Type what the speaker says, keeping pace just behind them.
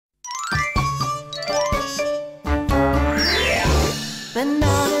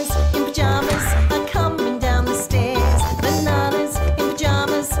Bananas in pyjamas are coming down the stairs. Bananas in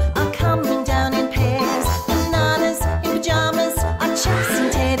pyjamas are coming down in pairs. Bananas in pyjamas are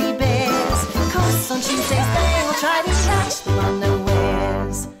chasing teddy bears. 'Cause on Tuesdays they'll try to catch them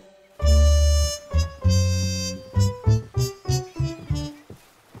unawares.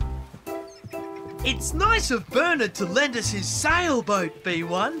 It's nice of Bernard to lend us his sailboat,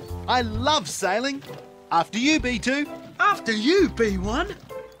 B1. I love sailing. After you, B2. After you, B1.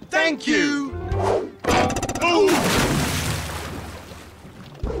 Thank you.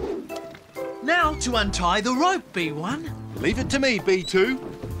 Now to untie the rope, B1. Leave it to me, B2.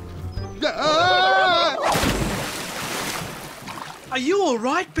 Ah! Are you all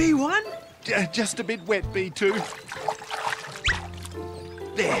right, B1? Just a bit wet, B2.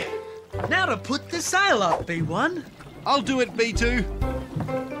 There. Now to put the sail up, B1. I'll do it, B2.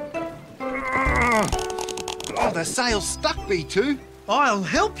 Oh, the sail's stuck, B2. I'll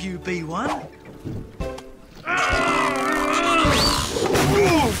help you, B1.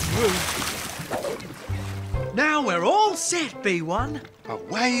 Now we're all set, B1.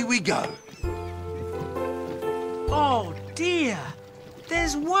 Away we go. Oh dear,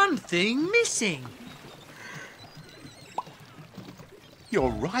 there's one thing missing.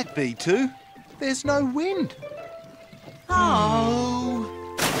 You're right, B2. There's no wind. Oh.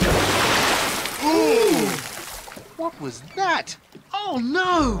 Ooh! What was that? Oh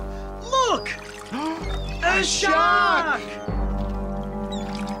no! Look! A shark!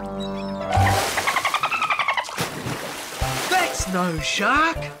 That's no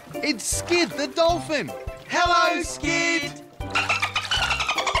shark. It's Skid the dolphin. Hello, Skid.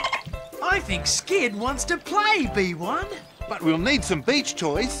 I think Skid wants to play, B1. But we'll need some beach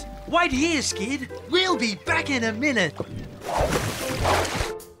toys. Wait here, Skid. We'll be back in a minute.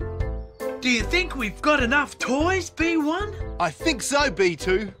 Do you think we've got enough toys, B1? I think so,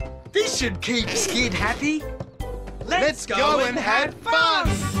 B2. This should keep Skid happy. Let's go and have fun!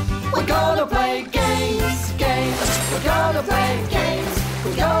 We're gonna play games, games. We're gonna play games.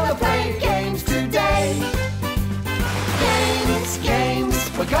 We're gonna play games today. Games, games.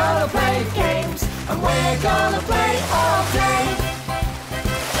 We're gonna play games. And we're gonna play all day.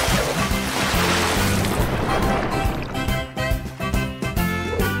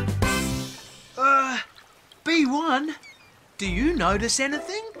 B1, do you notice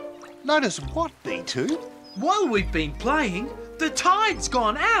anything? Notice what, B2? While we've been playing, the tide's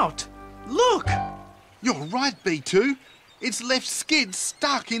gone out. Look! You're right, B2. It's left Skid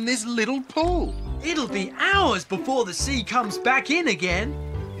stuck in this little pool. It'll be hours before the sea comes back in again.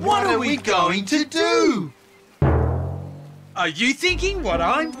 What are we going to do? Are you thinking what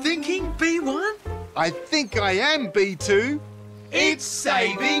I'm thinking, B1? I think I am, B2. It's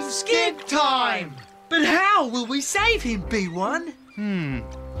saving Skid time! But how will we save him, B1?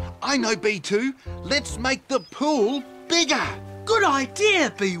 I know, B2. Let's make the pool bigger. Good idea,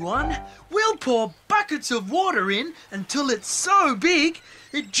 B1. We'll pour buckets of water in until it's so big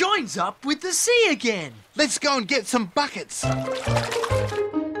it joins up with the sea again. Let's go and get some buckets.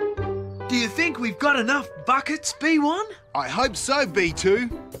 Do you think we've got enough buckets, B1? I hope so, B2.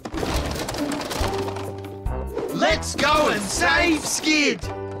 Let's go and save Skid!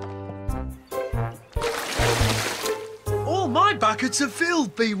 All my buckets are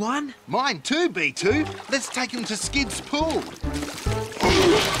filled, B1. Mine too, B2. Let's take him to Skid's pool.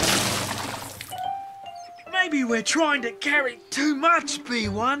 Maybe we're trying to carry too much,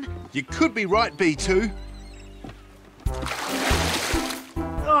 B1. You could be right, B2.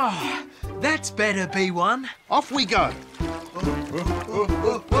 Oh, that's better, B1. Off we go.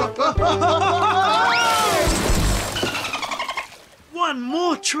 One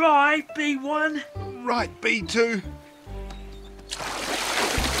more try, B1. Right, B2.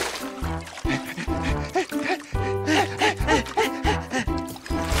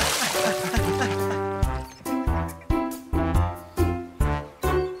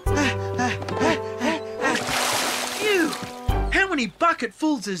 Phew! How many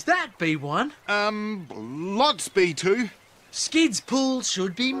bucketfuls is that, B1? Lots, B2. Skid's pool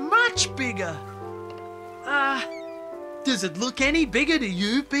should be much bigger. Does it look any bigger to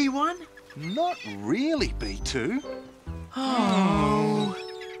you, B1? Not really, B2. Oh.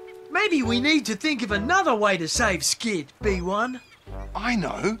 Maybe we need to think of another way to save Skid, B1. I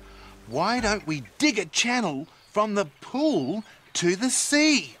know. Why don't we dig a channel from the pool to the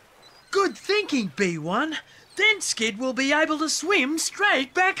sea? Good thinking, B1. Then Skid will be able to swim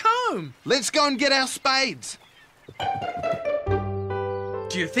straight back home. Let's go and get our spades.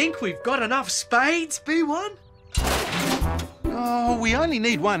 Do you think we've got enough spades, B1? Oh, we only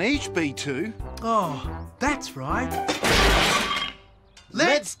need one each, B2. Oh, that's right.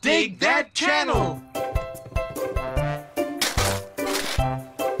 Let's dig that channel.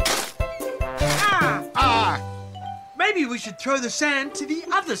 Maybe we should throw the sand to the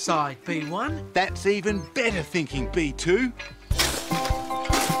other side, B1. That's even better thinking, B2.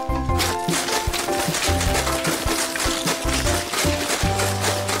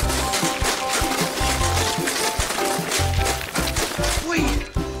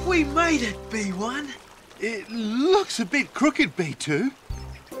 We made it, B1. It looks a bit crooked, B2.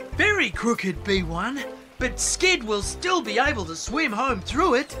 Very crooked, B1. But Skid will still be able to swim home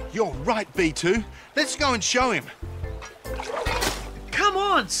through it. You're right, B2. Let's go and show him. Come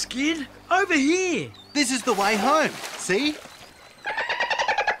on, Skid. Over here. This is the way home. See?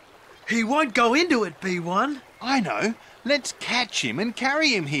 He won't go into it, B1. I know. Let's catch him and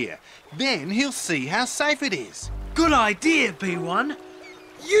carry him here. Then he'll see how safe it is. Good idea, B1.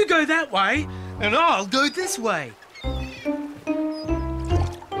 You go that way, and I'll go this way.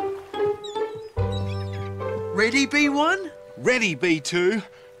 Ready, B1? Ready, B2.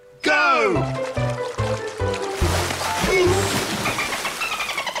 Go!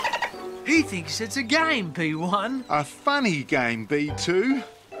 He thinks it's a game, B1. A funny game, B2.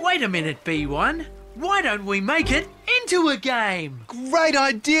 Wait a minute, B1. Why don't we make it into a game? Great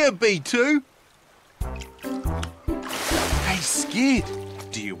idea, B2. Hey, Skid,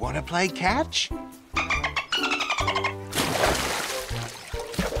 do you want to play catch?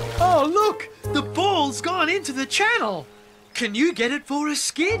 Oh, look! The ball's gone into the channel. Can you get it for us,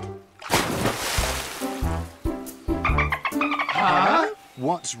 Skid? Huh?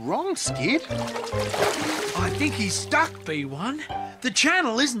 What's wrong, Skid? I think he's stuck, B1. The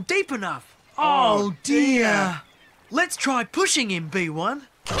channel isn't deep enough. Oh, dear. Let's try pushing him, B1.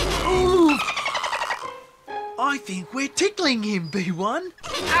 Ooh. I think we're tickling him, B1.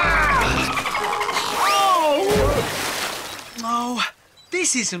 Oh,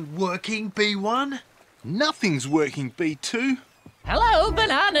 this isn't working, B1. Nothing's working, B2. Hello,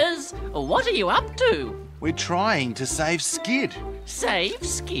 Bananas. What are you up to? We're trying to save Skid. Save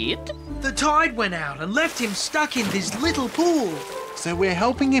Skid? The tide went out and left him stuck in this little pool. So we're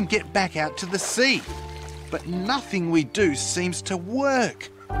helping him get back out to the sea. But nothing we do seems to work.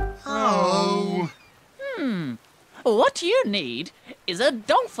 Oh. What you need is a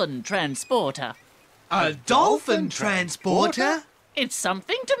dolphin transporter. A dolphin transporter? It's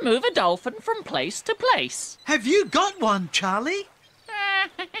something to move a dolphin from place to place. Have you got one, Charlie?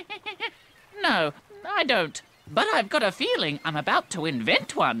 No, I don't. But I've got a feeling I'm about to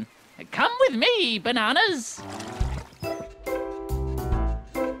invent one. Come with me, Bananas.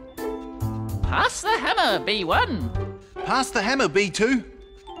 Pass the hammer, B1. Pass the hammer, B2.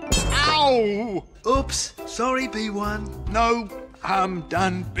 Ow! Oops, sorry, B1. No, I'm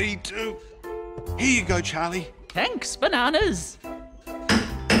done, B2. Here you go, Charlie. Thanks, Bananas.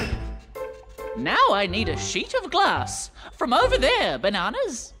 Now I need a sheet of glass. From over there,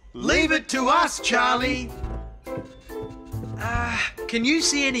 Bananas. Leave it to us, Charlie. Can you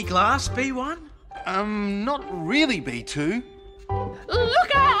see any glass, B1? Not really, B2.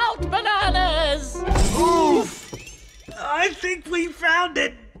 Look out, Bananas! Oof! I think we found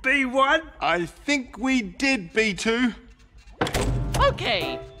it, B1. I think we did, B2.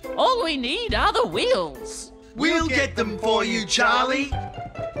 Okay, all we need are the wheels. We'll get them for you, Charlie.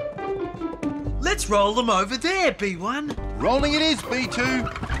 Let's roll them over there, B1. Rolling it is, B2.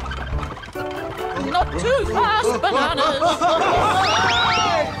 Not too fast, Bananas.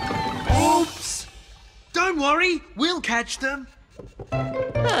 Oops! Don't worry, we'll catch them.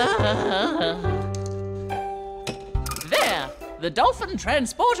 There, the dolphin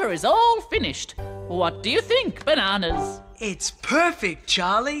transporter is all finished. What do you think, Bananas? It's perfect,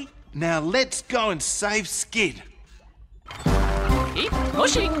 Charlie. Now let's go and save Skid. Keep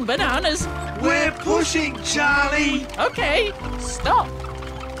pushing, Bananas. We're pushing, Charlie. Okay, stop.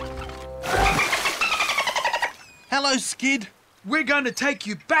 Hello, Skid. We're going to take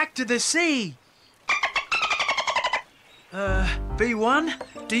you back to the sea. B1,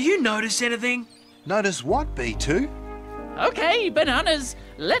 do you notice anything? Notice what, B2? Okay, Bananas,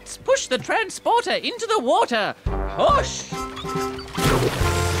 let's push the transporter into the water. Push!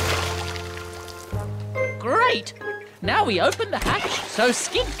 Great! Now we open the hatch so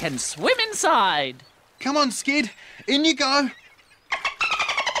Skid can swim inside. Come on, Skid. In you go.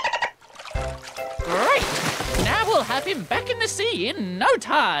 Great! Now we'll have him back in the sea in no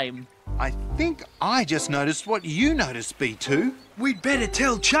time. I think I just noticed what you noticed, B2. We'd better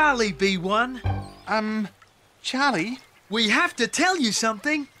tell Charlie, B1. Charlie? We have to tell you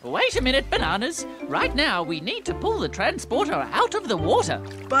something. Wait a minute, Bananas. Right now we need to pull the transporter out of the water.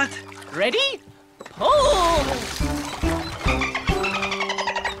 But Ready? Pull!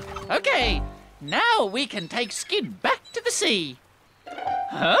 Okay, now we can take Skid back to the sea.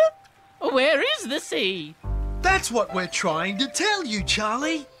 Huh? Where is the sea? That's what we're trying to tell you,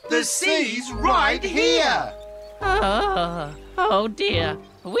 Charlie. The sea's right here. Oh dear.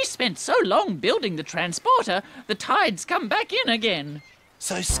 We spent so long building the transporter, the tide's come back in again.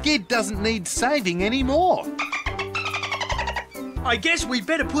 So Skid doesn't need saving anymore. I guess we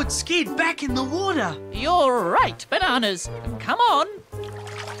better put Skid back in the water. You're right, Bananas. Come on.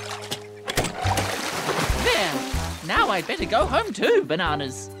 There. Now I'd better go home too,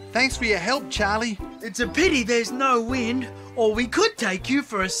 Bananas. Thanks for your help, Charlie. It's a pity there's no wind, or we could take you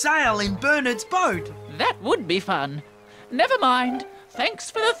for a sail in Bernard's boat. That would be fun. Never mind.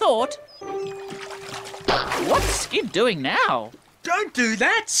 Thanks for the thought. What's Skid doing now? Don't do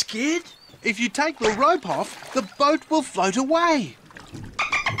that, Skid. If you take the rope off, the boat will float away.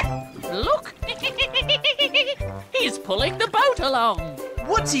 Look. He's pulling the boat along.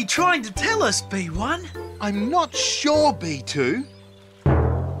 What's he trying to tell us, B1? I'm not sure, B2.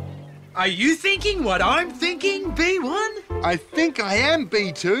 Are you thinking what I'm thinking, B1? I think I am,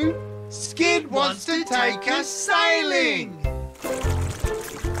 B2. Skid wants to take us sailing.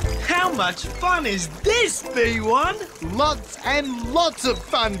 How much fun is this, B1? Lots and lots of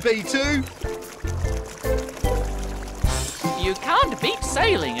fun, B2. You can't beat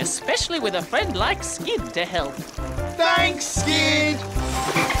sailing, especially with a friend like Skid to help. Thanks, Skid.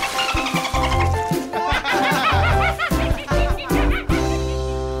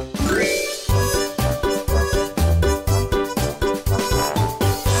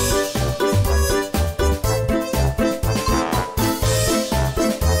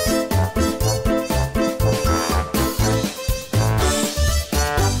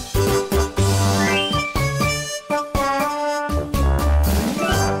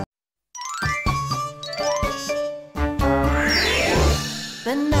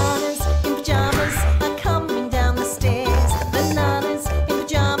 Bananas in pyjamas are coming down the stairs. Bananas in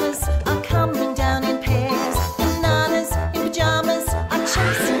pyjamas are coming down in pairs. Bananas in pyjamas are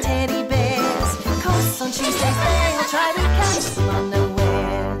chasing teddy bears. 'Cause on Tuesdays they'll try to catch some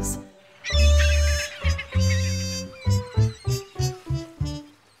unawares.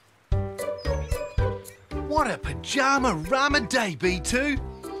 What a pajama-rama day, B2.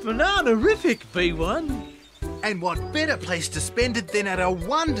 Banana-rific, B1. And what better place to spend it than at a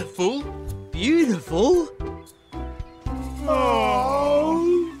wonderful... Beautiful.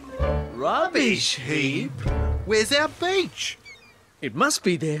 Oh! Rubbish heap. Where's our beach? It must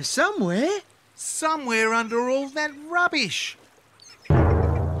be there somewhere. Somewhere under all that rubbish.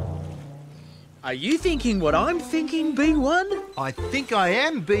 Are you thinking what I'm thinking, B1? I think I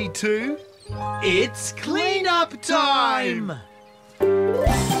am, B2. It's clean-up time!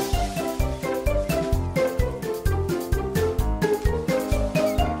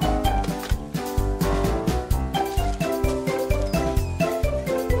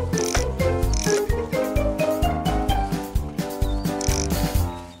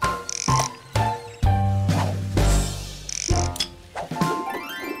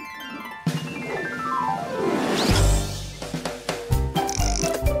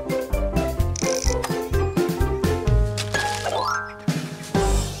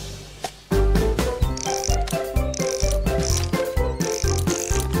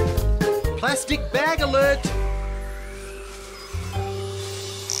 Plastic bag alert!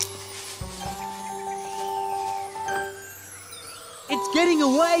 It's getting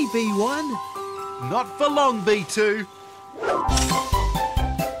away, B1. Not for long, B2.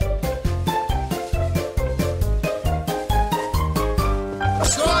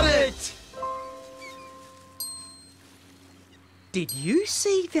 Got it! Did you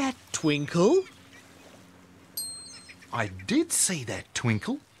see that twinkle? I did see that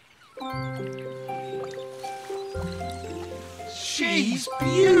twinkle. She's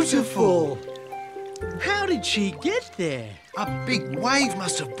beautiful. How did she get there? A big wave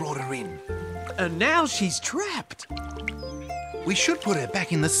must have brought her in. And now she's trapped. We should put her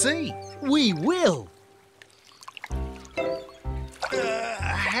back in the sea. We will.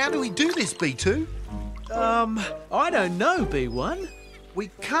 How do we do this, B2? I don't know, B1.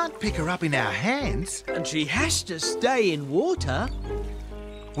 We can't pick her up in our hands. And she has to stay in water.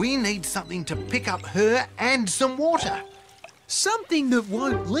 We need something to pick up her and some water. Something that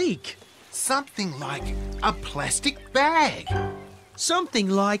won't leak. Something like a plastic bag. Something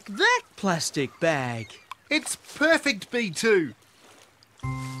like that plastic bag. It's perfect, B2.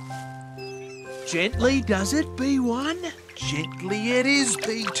 Gently does it, B1? Gently it is,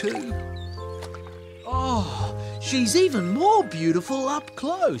 B2. Oh, she's even more beautiful up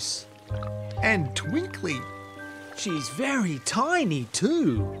close. And twinkly. She's very tiny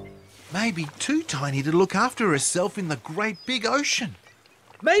too. Maybe too tiny to look after herself in the great big ocean.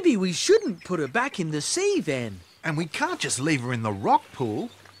 Maybe we shouldn't put her back in the sea then. And we can't just leave her in the rock pool.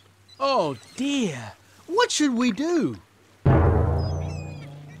 Oh dear, what should we do?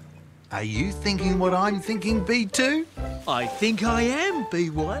 Are you thinking what I'm thinking, B2? I think I am,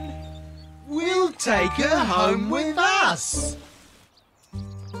 B1. We'll take her home with us.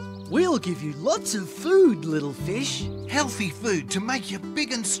 We'll give you lots of food, little fish. Healthy food to make you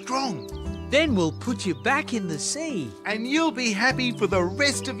big and strong. Then we'll put you back in the sea. And you'll be happy for the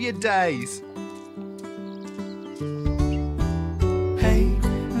rest of your days. Hey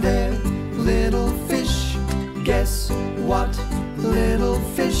there, little fish. Guess what, little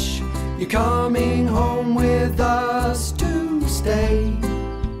fish? You're coming home with us to stay.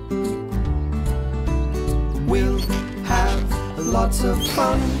 We'll have lots of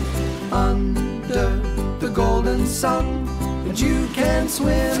fun under the golden sun, and you can swim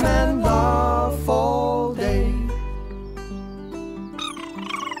and laugh all day.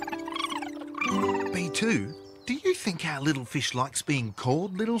 B2, do you think our little fish likes being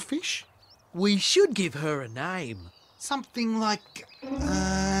called little fish? We should give her a name. Something like,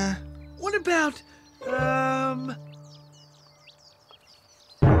 What about,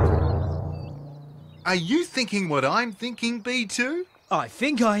 Are you thinking what I'm thinking, B2? I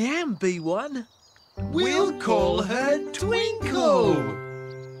think I am, B1. We'll call her Twinkle.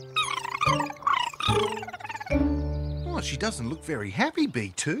 Oh, she doesn't look very happy,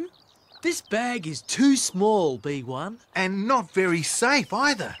 B2. This bag is too small, B1. And not very safe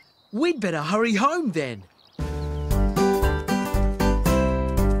either. We'd better hurry home then.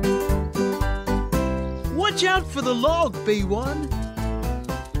 Watch out for the log, B1.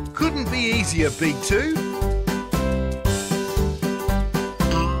 Couldn't be easier, B2.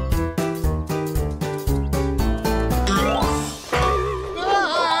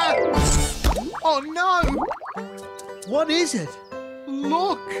 Ah! Oh no! What is it?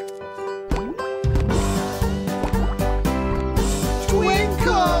 Look!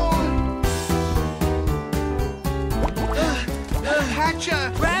 Twinkle! Catch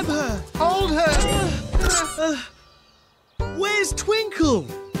her! Grab her! Hold her! Where's Twinkle?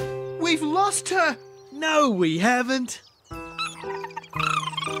 We've lost her! No, we haven't.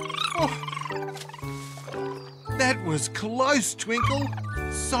 That was close, Twinkle.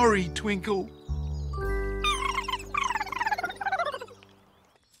 Sorry, Twinkle.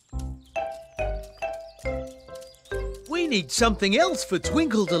 We need something else for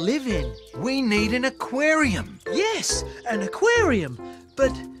Twinkle to live in. We need an aquarium. Yes, an aquarium.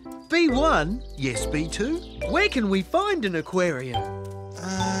 But, B1, Yes, B2? where can we find an aquarium?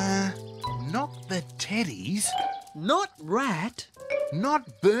 Not the Teddies. Not Rat.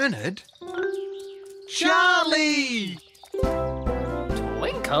 Not Bernard. Charlie!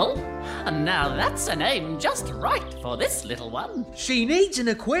 Twinkle? Now that's a name just right for this little one. She needs an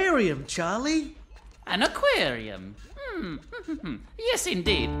aquarium, Charlie. An aquarium. Yes,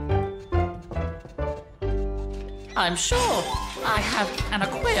 indeed. I'm sure I have an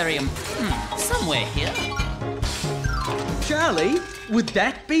aquarium somewhere here. Charlie, would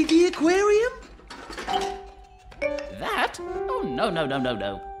that be the aquarium? That? Oh,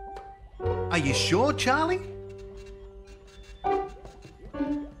 no. Are you sure, Charlie?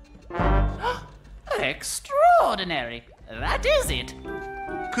 Extraordinary. That is it.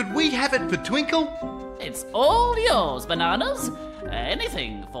 Could we have it for Twinkle? It's all yours, Bananas.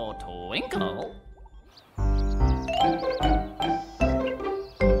 Anything for Twinkle.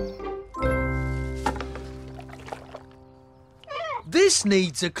 This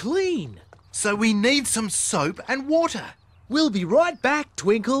needs a clean. So we need some soap and water. We'll be right back,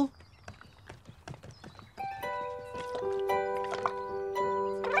 Twinkle.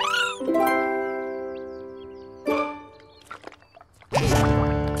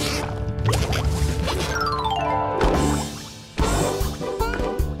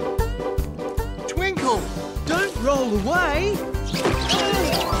 Twinkle! Don't roll away.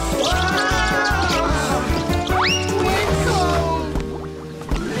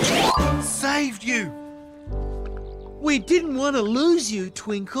 Twinkle! Saved you! We didn't want to lose you,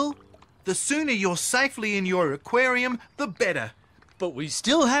 Twinkle. The sooner you're safely in your aquarium, the better. But we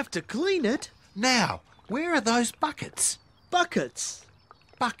still have to clean it. Now, where are those buckets? Buckets.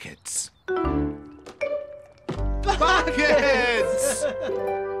 Buckets. Buckets!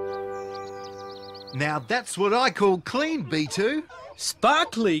 Now that's what I call clean, B2.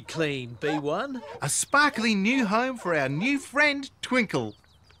 Sparkly clean, B1. A sparkly new home for our new friend, Twinkle.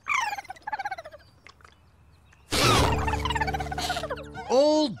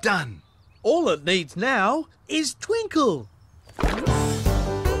 All done. All it needs now is Twinkle.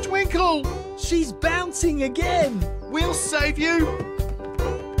 Twinkle! Twinkle! She's bouncing again. We'll save you!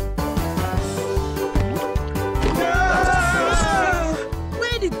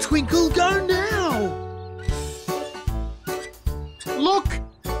 Where did Twinkle go now? Look!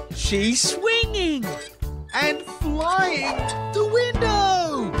 She's swinging. And flying! The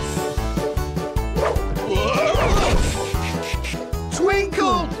window.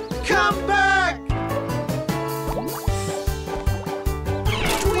 Twinkle! Come back!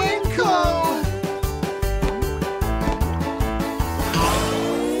 Twinkle!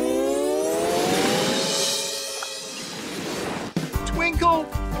 Twinkle!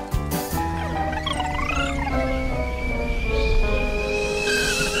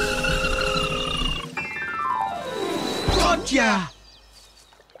 Gotcha.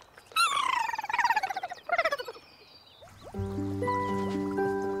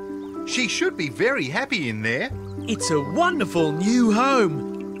 She should be very happy in there. It's a wonderful new home.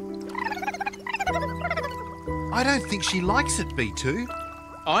 I don't think she likes it, B2.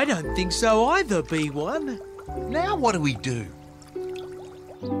 I don't think so either, B1. Now what do we do?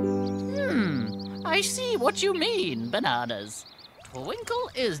 I see what you mean, Bananas. Twinkle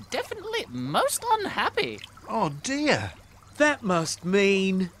is definitely most unhappy. Oh dear. That must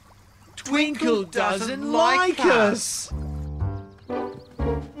mean Twinkle doesn't like us.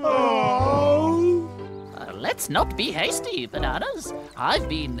 Oh. Let's not be hasty, Bananas. I've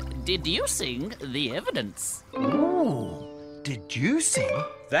been deducing the evidence. Ooh, deducing?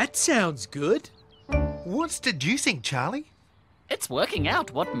 That sounds good. What's deducing, Charlie? It's working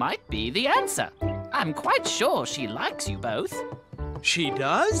out what might be the answer. I'm quite sure she likes you both, She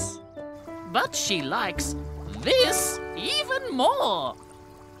does? but she likes this even more.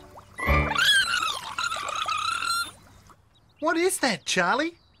 What is that,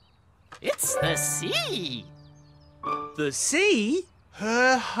 Charlie? It's the sea. The sea?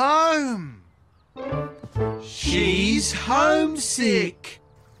 Her home. She's homesick.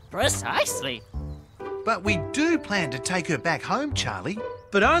 Precisely. But we do plan to take her back home, Charlie.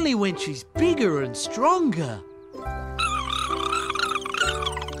 But only when she's bigger and stronger.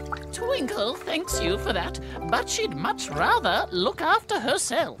 Twinkle thanks you for that, but she'd much rather look after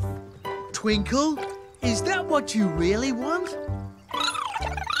herself. Twinkle, is that what you really want?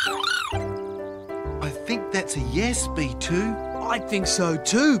 I think that's a yes, B2. I think so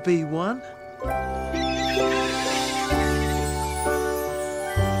too, B1.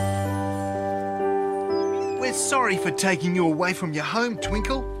 We're sorry for taking you away from your home,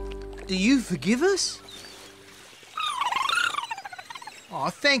 Twinkle. Do you forgive us? Oh,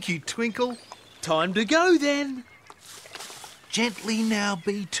 thank you, Twinkle. Time to go then. Gently now,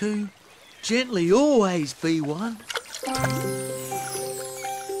 B2. Gently always, B1.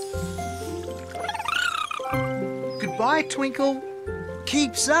 Goodbye, Twinkle.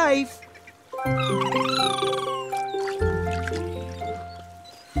 Keep safe.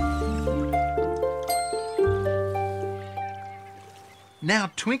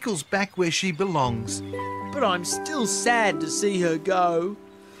 Now Twinkle's back where she belongs. But I'm still sad to see her go.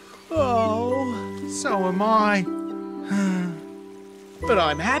 Oh. So am I. But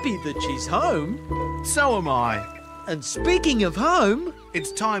I'm happy that she's home. So am I. And speaking of home,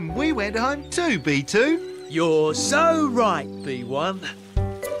 It's time we went home too, B2. you're so right, B1.